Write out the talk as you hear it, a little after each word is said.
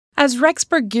As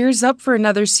Rexburg gears up for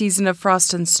another season of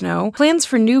frost and snow, plans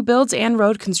for new builds and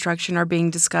road construction are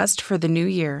being discussed for the new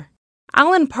year.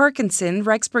 Alan Parkinson,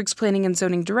 Rexburg's Planning and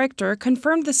Zoning Director,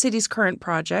 confirmed the city's current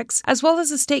projects, as well as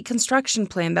a state construction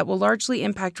plan that will largely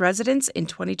impact residents in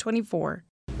 2024.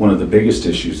 One of the biggest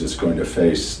issues it's going to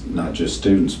face not just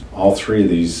students, all three of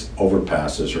these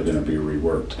overpasses are going to be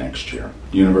reworked next year.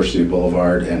 University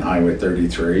Boulevard and Highway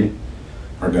 33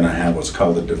 are going to have what's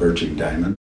called a diverging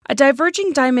diamond. A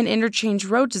diverging diamond interchange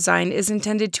road design is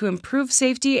intended to improve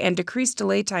safety and decrease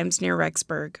delay times near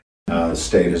Rexburg. The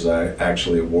state has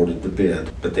actually awarded the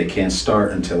bid, but they can't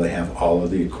start until they have all of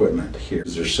the equipment here.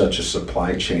 There's such a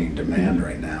supply chain demand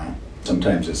right now.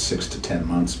 Sometimes it's 6 to 10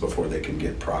 months before they can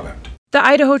get product. The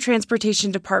Idaho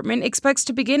Transportation Department expects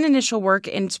to begin initial work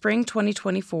in spring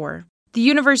 2024. The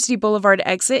University Boulevard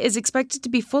exit is expected to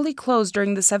be fully closed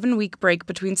during the 7-week break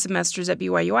between semesters at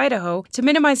BYU Idaho to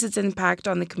minimize its impact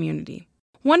on the community.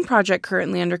 One project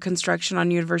currently under construction on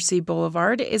University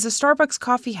Boulevard is a Starbucks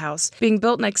coffee house being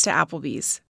built next to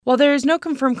Applebee's. While there is no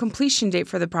confirmed completion date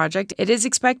for the project, it is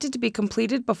expected to be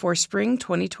completed before spring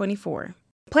 2024.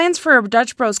 Plans for a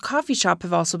Dutch Bros coffee shop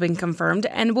have also been confirmed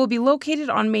and will be located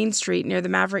on Main Street near the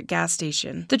Maverick gas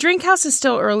station. The drink house is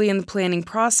still early in the planning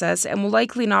process and will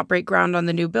likely not break ground on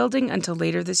the new building until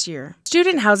later this year.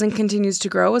 Student housing continues to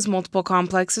grow as multiple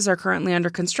complexes are currently under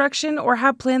construction or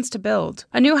have plans to build.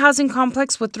 A new housing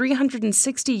complex with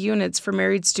 360 units for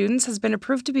married students has been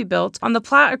approved to be built on the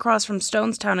plat across from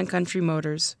Stonestown and Country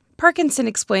Motors. Parkinson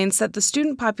explains that the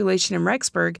student population in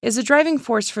Rexburg is a driving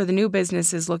force for the new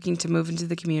businesses looking to move into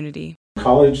the community.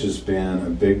 College has been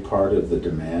a big part of the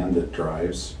demand that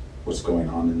drives what's going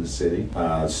on in the city.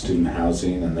 Student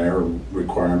housing and their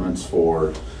requirements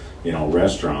for,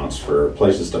 restaurants, for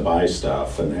places to buy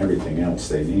stuff and everything else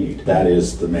they need. That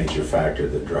is the major factor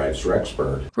that drives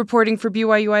Rexburg. Reporting for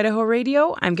BYU Idaho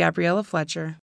Radio, I'm Gabriella Fletcher.